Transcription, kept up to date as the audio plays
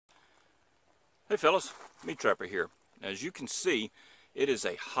Hey fellas, Meat Trapper here. As you can see, it is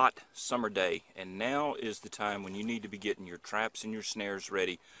a hot summer day, and now is the time when you need to be getting your traps and your snares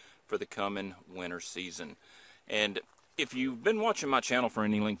ready for the coming winter season. And if you've been watching my channel for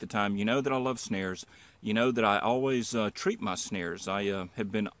any length of time, you know that I love snares. You know that I always treat my snares. I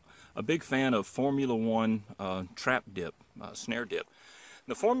have been a big fan of Formula One trap dip, snare dip.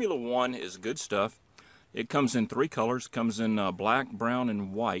 The Formula One is good stuff. It comes in three colors. Comes in black, brown,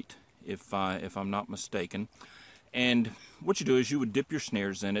 and white, if I'm not mistaken. And what you do is you would dip your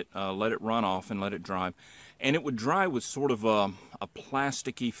snares in it, let it run off and let it dry, and it would dry with sort of a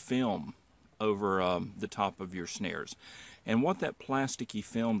plasticky film over the top of your snares. And what that plasticky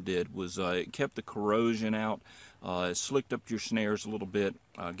film did was it kept the corrosion out, it slicked up your snares a little bit,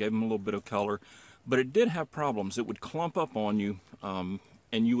 gave them a little bit of color, but it did have problems. It would clump up on you, and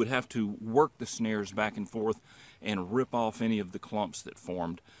you would have to work the snares back and forth and rip off any of the clumps that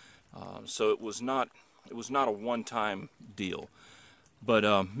formed. So it was not a one-time deal. But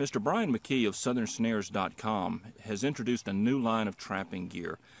Mr. Brian McKee of SouthernSnares.com has introduced a new line of trapping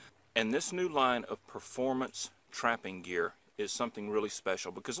gear. And this new line of performance trapping gear is something really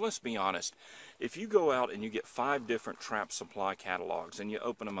special, because let's be honest, if you go out and you get 5 different trap supply catalogs and you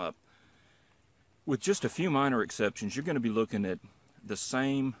open them up, with just a few minor exceptions, you're going to be looking at the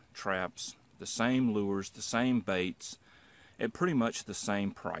same traps, the same lures, the same baits, at pretty much the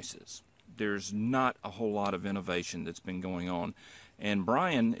same prices. There's not a whole lot of innovation that's been going on. And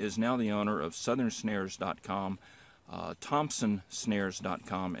Brian is now the owner of SouthernSnares.com,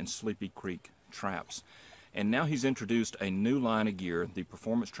 ThompsonSnares.com, and Sleepy Creek Traps. And now he's introduced a new line of gear, the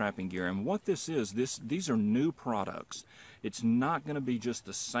performance trapping gear. And what this is, these are new products. It's not going to be just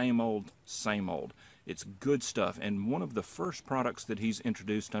the same old, same old. It's good stuff. And one of the first products that he's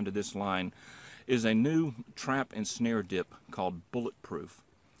introduced under this line is a new trap and snare dip called BulletProof.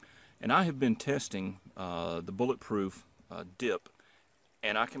 And I have been testing the BulletProof dip,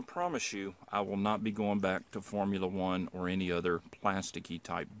 and I can promise you I will not be going back to Formula One or any other plasticky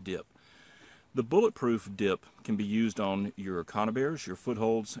type dip. The BulletProof dip can be used on your conibears, your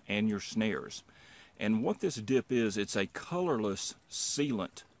footholds, and your snares. And what this dip is, it's a colorless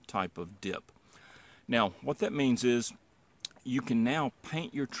sealant type of dip. Now, what that means is you can now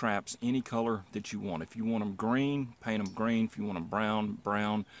paint your traps any color that you want. If you want them green, paint them green. If you want them brown,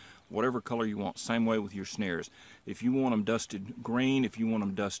 brown. Whatever color you want. Same way with your snares. If you want them dusted green, if you want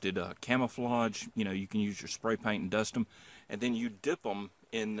them dusted camouflage, you know, you can use your spray paint and dust them. And then you dip them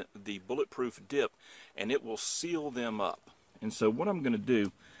in the BulletProof dip, and it will seal them up. And so what I'm going to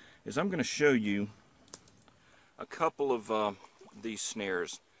do is I'm going to show you a couple of these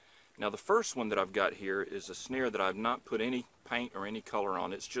snares. Now the first one that I've got here is a snare that I've not put any paint or any color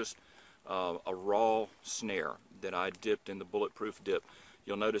on. It's just a raw snare that I dipped in the BulletProof dip.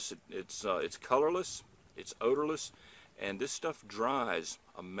 You'll notice it's colorless, it's odorless, and this stuff dries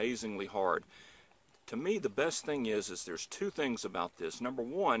amazingly hard. To me, the best thing is there's two things about this. Number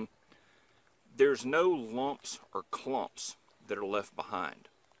one, there's no lumps or clumps that are left behind.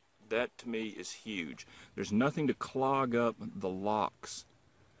 That to me is huge. There's nothing to clog up the locks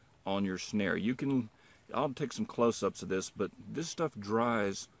on your snare. I'll take some close-ups of this, but this stuff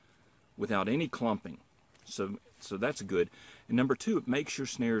dries without any clumping. So that's good. And number two, it makes your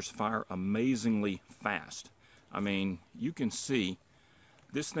snares fire amazingly fast. I mean, you can see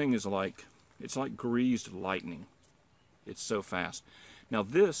this thing is it's like greased lightning. It's so fast. Now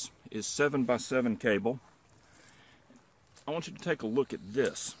this is 7x7 cable. I want you to take a look at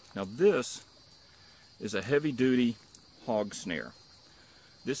this. Now this is a heavy-duty hog snare.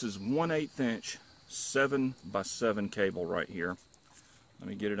 This is 1/8 inch 7x7 cable right here. Let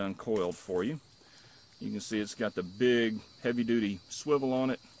me get it uncoiled for you. You can see it's got the big heavy-duty swivel on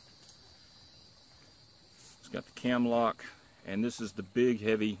it. It's got the cam lock, and this is the big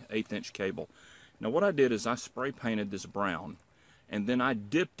heavy 1/8 inch cable. Now what I did is I spray painted this brown, and then I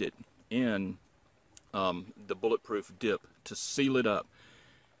dipped it in the BulletProof dip to seal it up.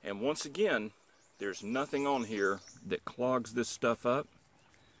 And once again, there's nothing on here that clogs this stuff up,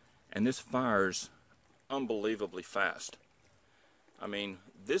 and this fires unbelievably fast. I mean,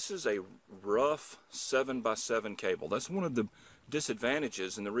 this is a rough 7x7 cable. That's one of the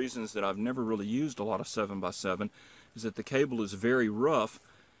disadvantages and the reasons that I've never really used a lot of 7x7 is that the cable is very rough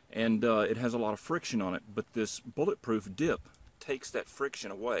and it has a lot of friction on it. But this BulletProof dip takes that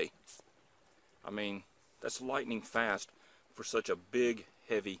friction away. I mean, that's lightning fast for such a big,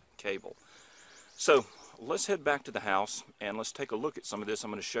 heavy cable. So let's head back to the house and let's take a look at some of this.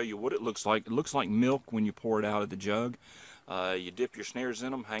 I'm going to show you what it looks like. It looks like milk when you pour it out of the jug. You dip your snares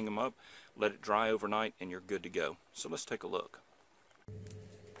in them, hang them up, let it dry overnight, and you're good to go. So let's take a look.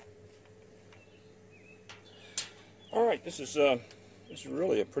 Alright, this is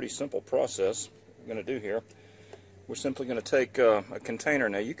really a pretty simple process we're going to do here. We're simply going to take a container.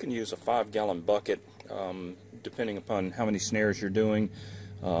 Now you can use a 5-gallon bucket depending upon how many snares you're doing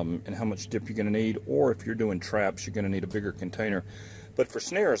and how much dip you're going to need, or if you're doing traps you're going to need a bigger container. But for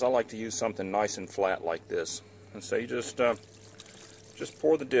snares I like to use something nice and flat like this. And so you just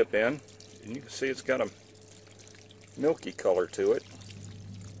pour the dip in, and you can see it's got a milky color to it.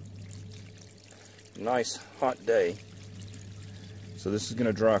 Nice hot day, so this is going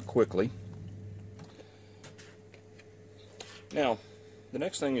to dry quickly. Now the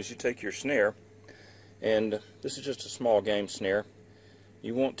next thing is you take your snare, and this is just a small game snare.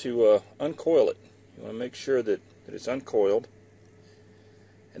 You want to uncoil it. You want to make sure that it's uncoiled,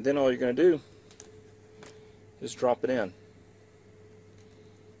 and then all you're going to do is drop it in,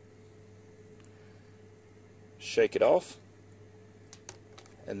 shake it off,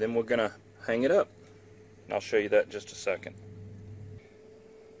 and then we're going to hang it up. I'll show you that in just a second.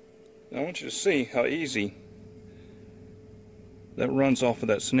 Now I want you to see how easy that runs off of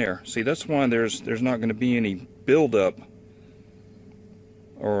that snare. See, that's why there's not going to be any buildup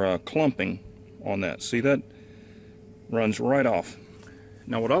or clumping on that. See, that runs right off.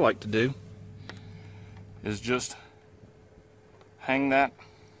 Now what I like to do is just hang that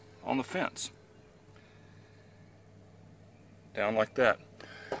on the fence. Down like that.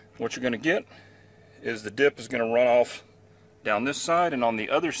 What you're going to get is the dip is going to run off down this side, and on the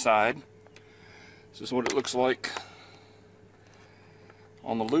other side, this is what it looks like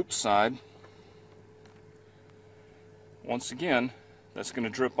on the loop side. Once again, that's going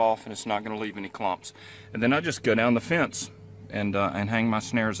to drip off and it's not going to leave any clumps. And then I just go down the fence and hang my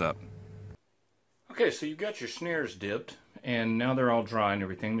snares up. Okay, so you've got your snares dipped, and now they're all dry and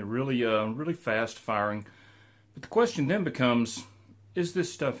everything. They're really fast firing. But the question then becomes, is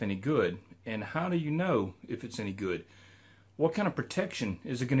this stuff any good? And how do you know if it's any good? What kind of protection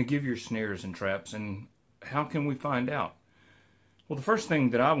is it going to give your snares and traps, and how can we find out? Well, the first thing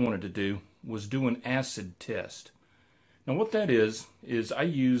that I wanted to do was do an acid test. Now what that is I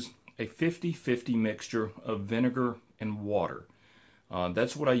use a 50-50 mixture of vinegar and water.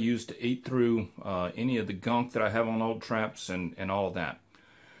 That's what I use to eat through any of the gunk that I have on old traps and all that.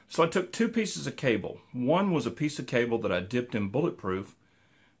 So I took 2 pieces of cable. One was a piece of cable that I dipped in BulletProof.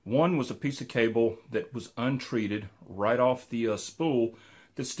 One was a piece of cable that was untreated right off the spool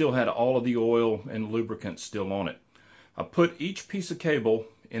that still had all of the oil and lubricant still on it. I put each piece of cable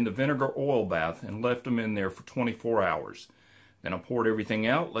in the vinegar oil bath and left them in there for 24 hours. Then I poured everything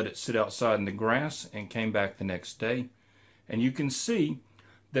out, let it sit outside in the grass, and came back the next day. And you can see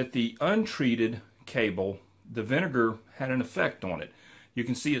that the untreated cable, the vinegar had an effect on it. You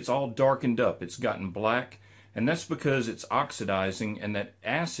can see it's all darkened up. It's gotten black. And that's because it's oxidizing and that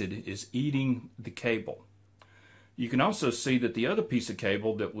acid is eating the cable. You can also see that the other piece of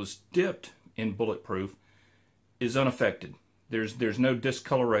cable that was dipped in BulletProof is unaffected. There's no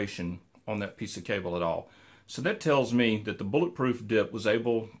discoloration on that piece of cable at all. So that tells me that the BulletProof dip was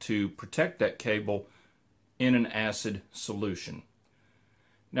able to protect that cable in an acid solution.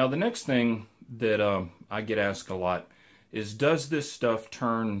 Now the next thing that I get asked a lot is, does this stuff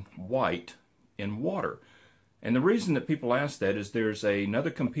turn white in water? And the reason that people ask that is there's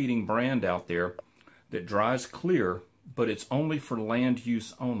another competing brand out there that dries clear, but it's only for land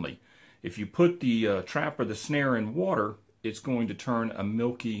use only. If you put the trap or the snare in water, it's going to turn a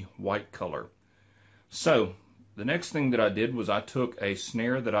milky white color. So the next thing that I did was I took a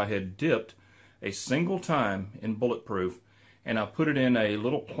snare that I had dipped a single time in BulletProof, and I put it in a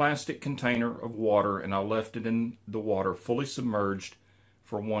little plastic container of water, and I left it in the water fully submerged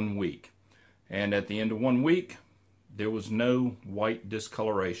for 1 week. And at the end of 1 week, there was no white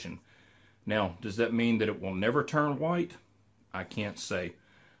discoloration. Now, does that mean that it will never turn white? I can't say.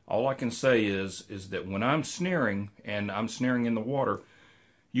 All I can say is that when I'm snaring, and I'm snaring in the water,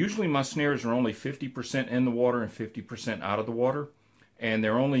 usually my snares are only 50% in the water and 50% out of the water. And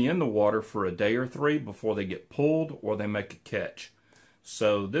they're only in the water for a day or 3 before they get pulled or they make a catch.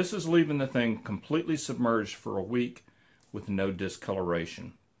 So this is leaving the thing completely submerged for a week with no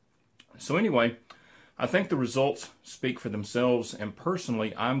discoloration. So anyway, I think the results speak for themselves, and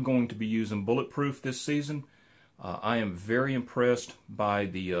personally I'm going to be using BulletProof this season. I am very impressed by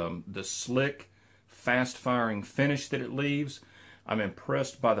the slick, fast-firing finish that it leaves. I'm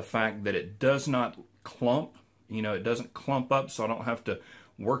impressed by the fact that it does not clump. You know, it doesn't clump up, so I don't have to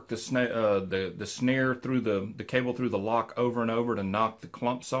work the snare through the cable through the lock over and over to knock the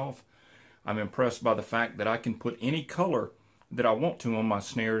clumps off. I'm impressed by the fact that I can put any color that I want to on my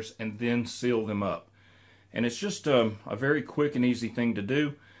snares and then seal them up. And it's just a very quick and easy thing to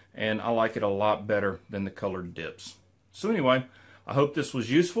do, and I like it a lot better than the colored dips. So anyway, I hope this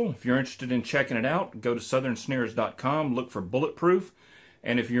was useful. If you're interested in checking it out, go to southernsnares.com, look for BulletProof.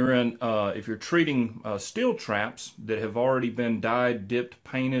 And if you're treating steel traps that have already been dyed, dipped,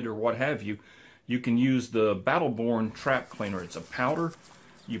 painted, or what have you, you can use the Battleborn trap cleaner. It's a powder.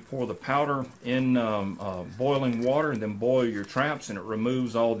 You pour the powder in boiling water and then boil your traps, and it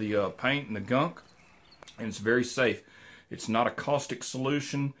removes all the paint and the gunk. And it's very safe. It's not a caustic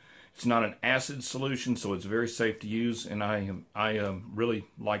solution. It's not an acid solution, so it's very safe to use, and I really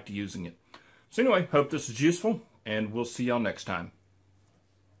liked using it. So anyway, hope this is useful, and we'll see y'all next time.